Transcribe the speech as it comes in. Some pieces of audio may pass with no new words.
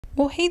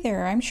Well, hey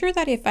there. I'm sure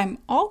that if I'm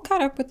all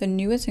caught up with the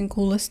newest and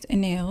coolest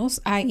nails,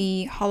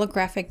 i.e.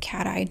 holographic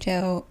cat eye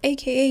gel,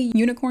 aka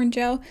unicorn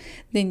gel,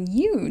 then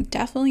you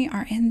definitely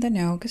are in the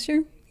know because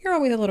you're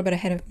always a little bit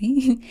ahead of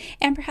me.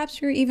 And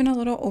perhaps you're even a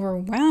little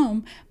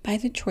overwhelmed by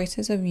the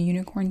choices of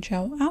unicorn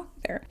gel out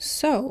there.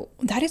 So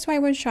that is why I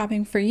went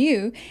shopping for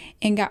you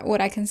and got what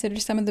I consider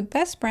some of the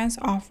best brands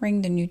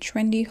offering the new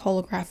trendy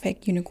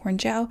holographic unicorn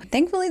gel.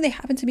 Thankfully, they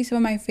happen to be some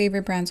of my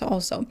favorite brands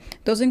also.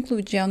 Those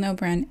include gel nail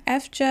brand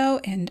F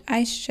Gel and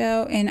Ice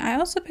Gel, and I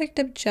also picked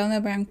up gel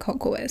nail brand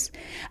Kokoist.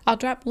 I'll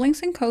drop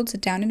links and codes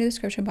down in the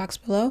description box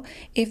below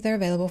if they're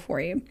available for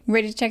you.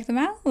 Ready to check them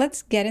out?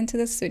 Let's get into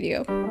the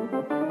studio.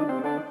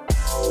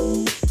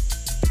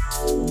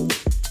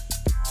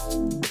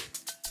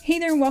 Hey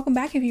there and welcome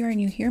back. If you are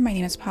new here, my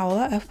name is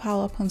Paola of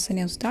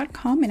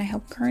PaolaPonceNails.com, and I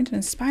help current and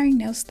aspiring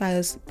nail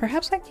stylists,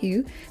 perhaps like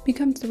you,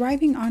 become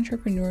thriving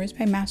entrepreneurs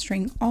by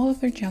mastering all of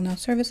their gel nail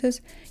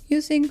services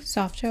using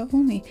soft gel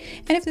only.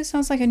 And if this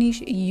sounds like a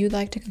niche you'd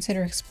like to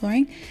consider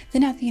exploring,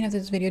 then at the end of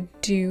this video,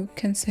 do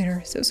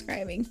consider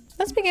subscribing.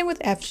 Let's begin with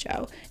F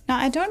Gel. Now,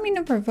 I don't mean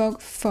to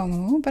provoke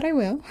FOMO, but I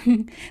will.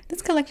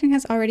 This collection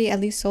has already at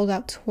least sold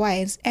out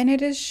twice, and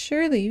it is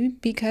surely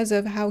because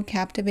of how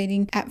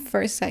captivating at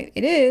first sight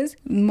it is,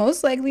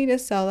 most likely to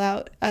sell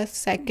out a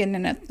second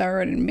and a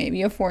third and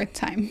maybe a fourth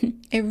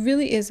time. It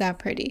really is that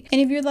pretty. And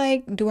if you're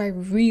like, do I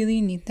really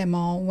need them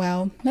all?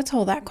 Well, let's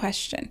hold that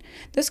question.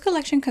 This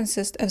collection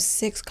consists of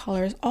 6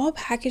 colors, all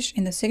packaged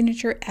in the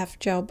signature F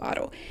Gel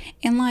bottle.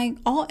 And like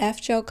all F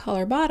Gel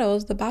color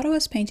bottles, the bottle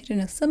is painted in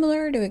a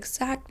similar to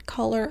exact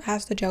color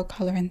as the gel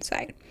color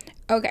inside.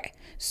 Okay,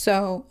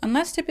 so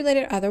unless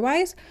stipulated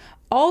otherwise,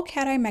 all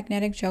cat eye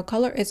magnetic gel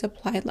color is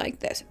applied like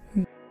this.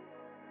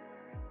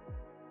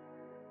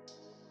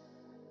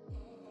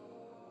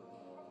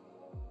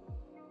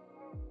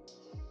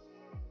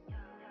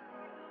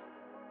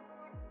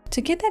 To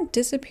get that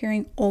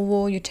disappearing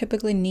oval you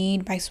typically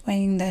need by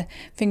swaying the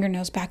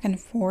fingernails back and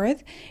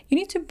forth, you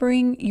need to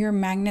bring your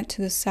magnet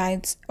to the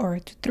sides or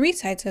to 3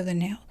 sides of the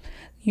nail.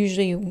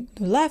 Usually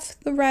the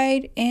left, the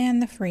right,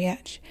 and the free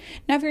edge.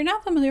 Now, if you're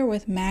not familiar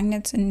with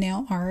magnets in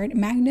nail art,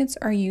 magnets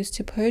are used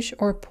to push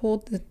or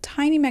pull the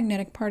tiny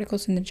magnetic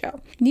particles in the gel.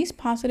 These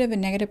positive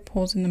and negative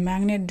pulls in the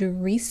magnet do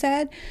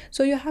reset,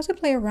 so you'll have to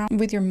play around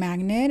with your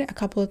magnet a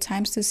couple of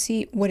times to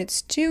see what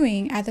it's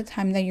doing at the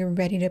time that you're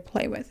ready to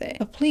play with it.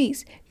 But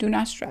please, do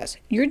not stress.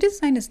 Your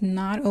design is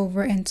not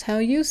over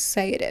until you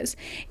say it is.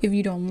 If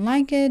you don't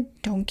like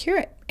it, don't cure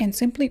it and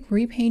simply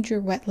repaint your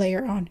wet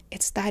layer on.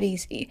 It's that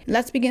easy.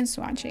 Let's begin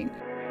swatching.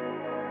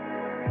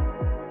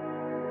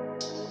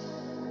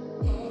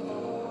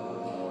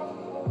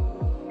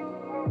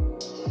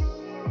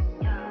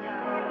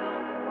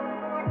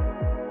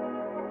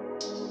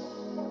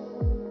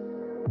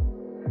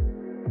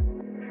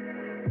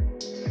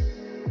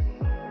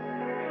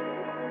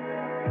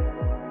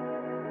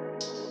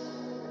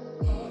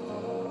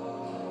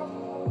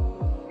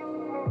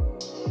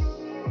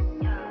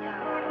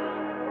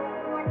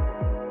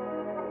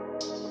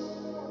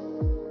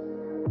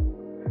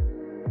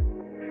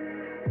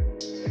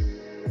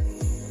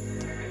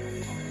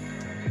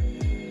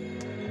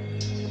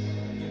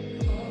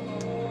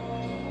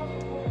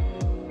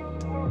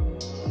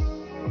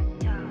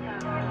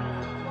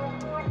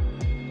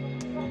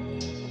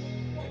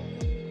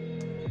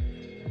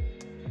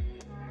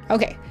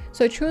 Okay,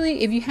 so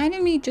truly, if you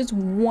handed me just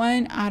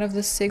one out of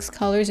the 6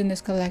 colors in this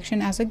collection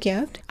as a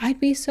gift, I'd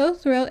be so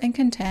thrilled and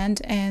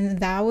content, and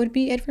that would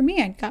be it for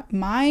me. I got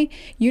my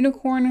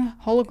unicorn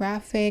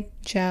holographic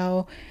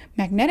gel,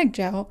 magnetic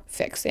gel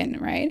fix in,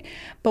 right?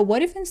 But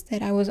what if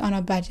instead I was on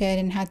a budget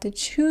and had to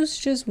choose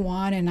just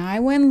one, and I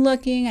went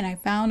looking and I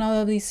found all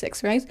of these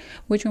 6, right?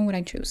 Which one would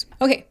I choose?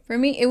 Okay, for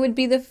me, it would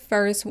be the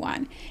first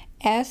one.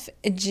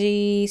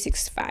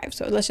 FG65,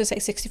 so let's just say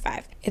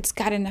 65. It's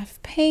got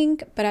enough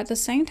pink, but at the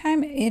same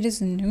time it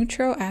is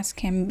neutral as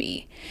can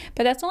be.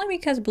 But that's only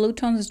because blue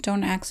tones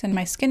don't accent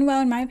my skin well,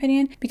 in my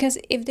opinion, because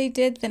if they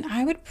did, then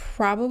I would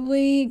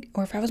probably,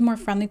 or if I was more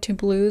friendly to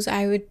blues,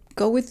 I would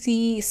go with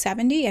the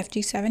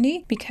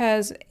FG70,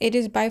 because it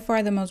is by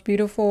far the most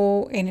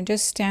beautiful and it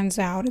just stands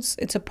out.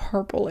 It's a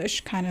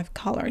purplish kind of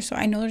color. So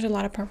I know there's a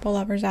lot of purple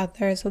lovers out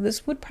there, so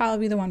this would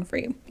probably be the one for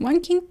you.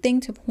 One key thing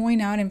to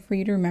point out and for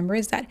you to remember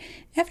is that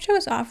FGel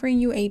is offering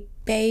you a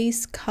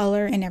base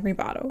color in every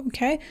bottle,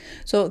 okay?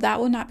 So that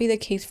will not be the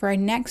case for our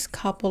next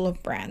couple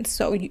of brands.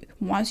 So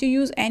once you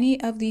use any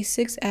of these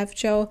 6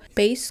 FGel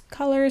base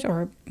colors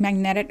or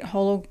magnetic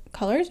holo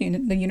colors, the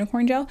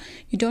unicorn gel,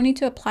 you don't need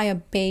to apply a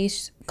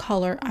base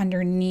color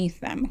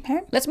underneath them, okay?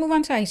 Let's move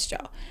on to Ice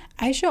Gel.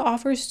 Ice Gel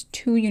offers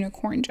 2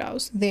 unicorn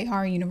gels. They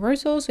are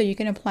universal, so you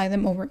can apply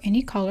them over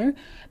any color,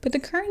 but the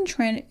current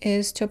trend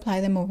is to apply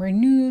them over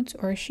nudes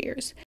or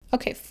sheers.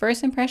 Okay,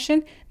 first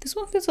impression, this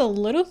one feels a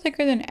little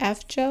thicker than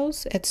F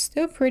Gels. It's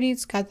still pretty,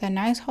 it's got that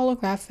nice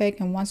holographic,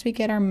 and once we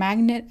get our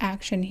magnet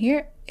action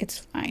here, it's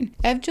fine.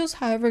 F-Gels,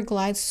 however,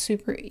 glides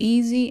super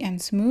easy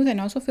and smooth and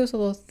also feels a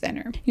little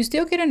thinner. You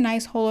still get a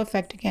nice holo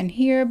effect again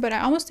here, but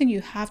I almost think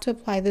you have to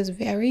apply this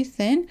very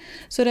thin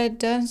so that it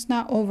does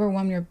not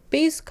overwhelm your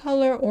base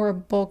color or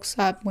bulks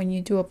up when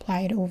you do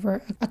apply it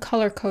over a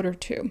color coat or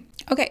two.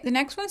 Okay, the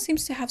next one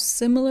seems to have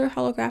similar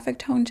holographic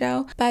tone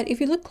gel, but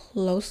if you look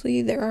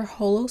closely, there are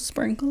holo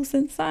sprinkles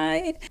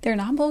inside. They're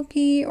not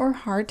bulky or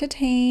hard to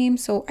tame,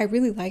 so I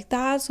really like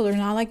that, so they're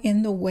not like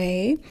in the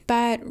way.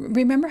 But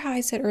remember how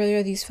I said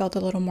earlier these felt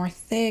a little more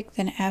thick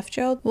than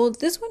F-Gel? Well,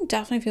 this one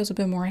definitely feels a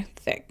bit more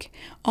thick,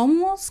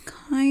 almost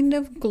kind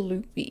of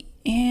gloopy.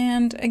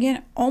 And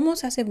again,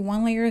 almost as if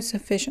one layer is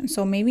sufficient,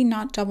 so maybe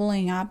not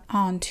doubling up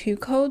on 2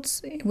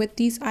 coats with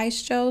these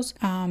ice gels.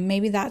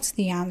 Maybe that's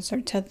the answer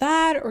to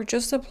that, or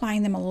just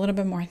applying them a little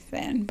bit more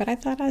thin, but I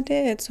thought I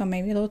did, so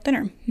maybe a little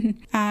thinner.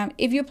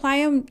 If you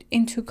apply them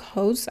in 2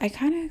 coats, I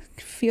kind of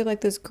feel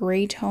like this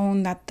gray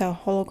tone that the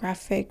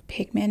holographic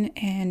pigment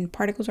and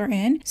particles are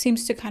in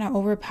seems to kind of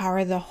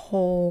overpower the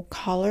whole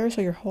color,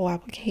 so your whole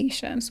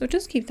application. So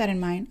just keep that in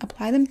mind.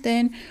 Apply them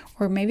thin,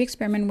 or maybe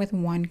experiment with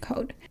 1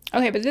 coat.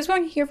 Okay, but this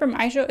one here from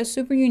iShow is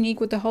super unique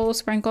with the holo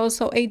sprinkles,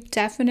 so a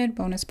definite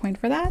bonus point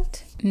for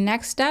that.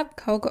 Next up,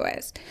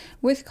 Kokoist.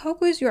 With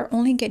Kokoist, you are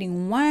only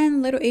getting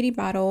 1 little 80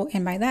 bottle,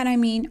 and by that I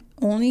mean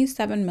only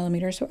 7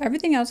 millimeters. So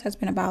everything else has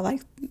been about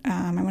like,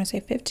 I want to say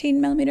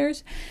 15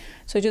 millimeters.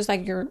 So just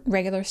like your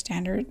regular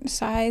standard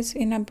size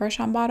in a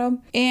brush-on bottle.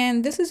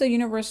 And this is a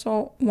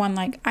universal one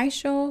like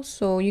iShow,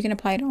 so you can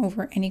apply it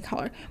over any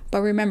color.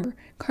 But remember,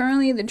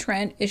 currently the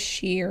trend is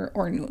sheer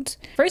or nudes.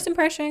 First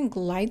impression,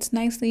 glides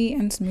nicely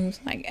and smooth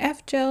like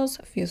F-Gels,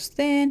 feels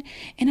thin.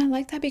 And I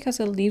like that because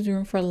it leaves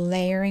room for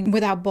layering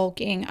without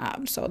bulking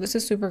up. So this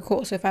is super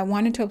cool. So if I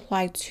wanted to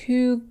apply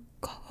 2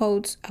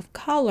 coats of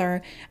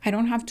color, I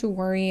don't have to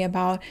worry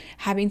about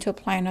having to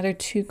apply another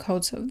 2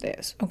 coats of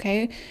this.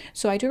 Okay,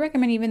 so I do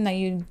recommend even that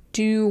you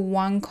do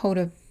 1 coat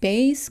of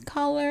base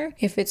color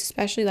if it's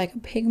especially like a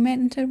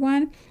pigmented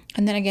one,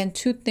 and then again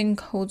 2 thin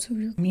coats of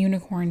your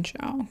unicorn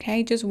gel.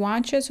 Okay, just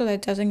watch it so that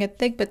it doesn't get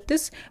thick, but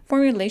this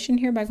formulation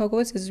here by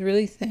Kokoist is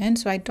really thin,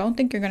 so I don't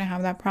think you're gonna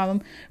have that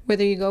problem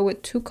whether you go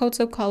with 2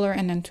 coats of color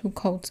and then 2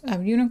 coats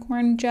of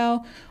unicorn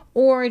gel,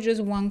 or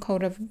just 1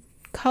 coat of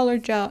color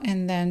gel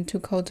and then 2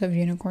 coats of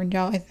unicorn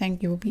gel. I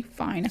think you will be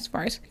fine as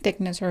far as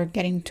thickness or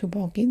getting too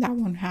bulky. That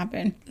won't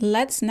happen.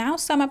 Let's now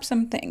sum up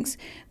some things.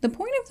 The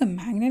point of the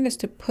magnet is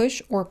to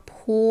push or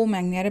pull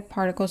magnetic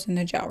particles in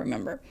the gel,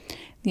 remember.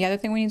 The other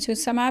thing we need to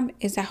sum up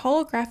is that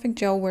holographic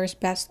gel wears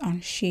best on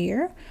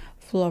sheer,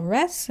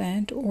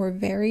 fluorescent, or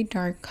very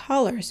dark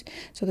colors.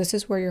 So this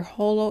is where your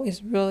holo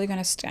is really going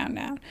to stand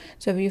out.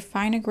 So if you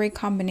find a great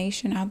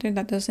combination out there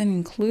that doesn't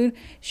include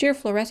sheer,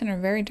 fluorescent, or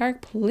very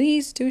dark,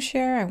 please do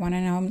share. I want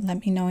to know.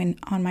 Let me know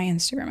on my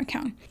Instagram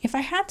account. If I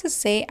had to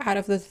say out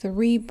of the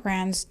 3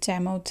 brands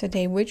demoed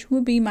today, which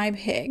would be my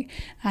pick?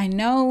 I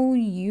know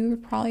you're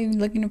probably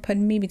looking to put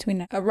me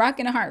between a rock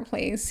and a hard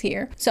place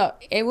here. So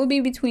it would be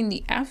between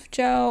the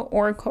F-Gel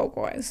or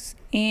Kokoist.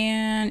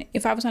 And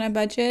if I was on a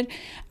budget,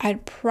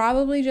 I'd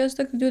probably just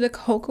do the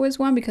Kokoist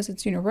one because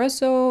it's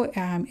universal.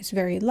 It's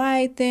very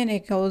light, thin,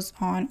 it goes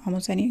on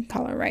almost any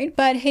color, right?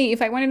 But hey,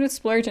 if I wanted to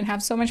splurge and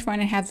have so much fun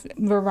and have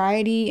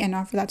variety and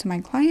offer that to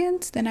my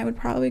clients, then I would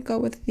probably go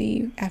with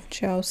the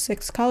F-Gel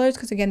 6 colors,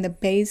 because again, the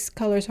base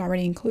color is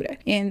already included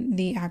in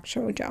the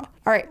actual gel.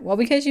 All right, well,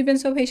 because you've been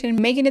so patient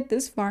making it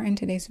this far in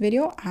today's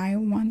video, I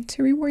want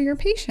to reward your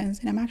patience,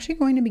 and I'm actually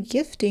going to be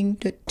gifting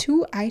the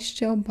 2 ice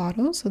gel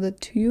bottles, so the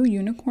 2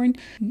 unicorn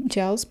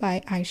gels by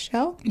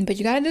iShow. But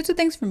you gotta do 2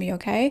 things for me,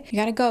 okay? You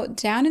gotta go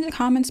down in the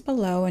comments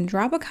below and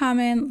drop a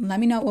comment. Let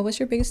me know what was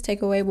your biggest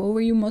takeaway, what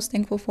were you most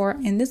thankful for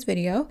in this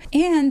video,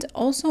 and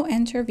also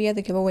enter via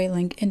the giveaway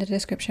link in the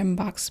description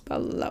box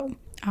below.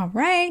 All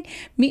right,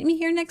 meet me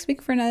here next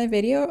week for another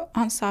video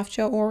on soft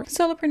gel or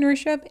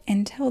solopreneurship.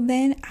 Until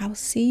then, I'll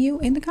see you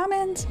in the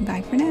comments.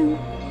 Bye for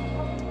now.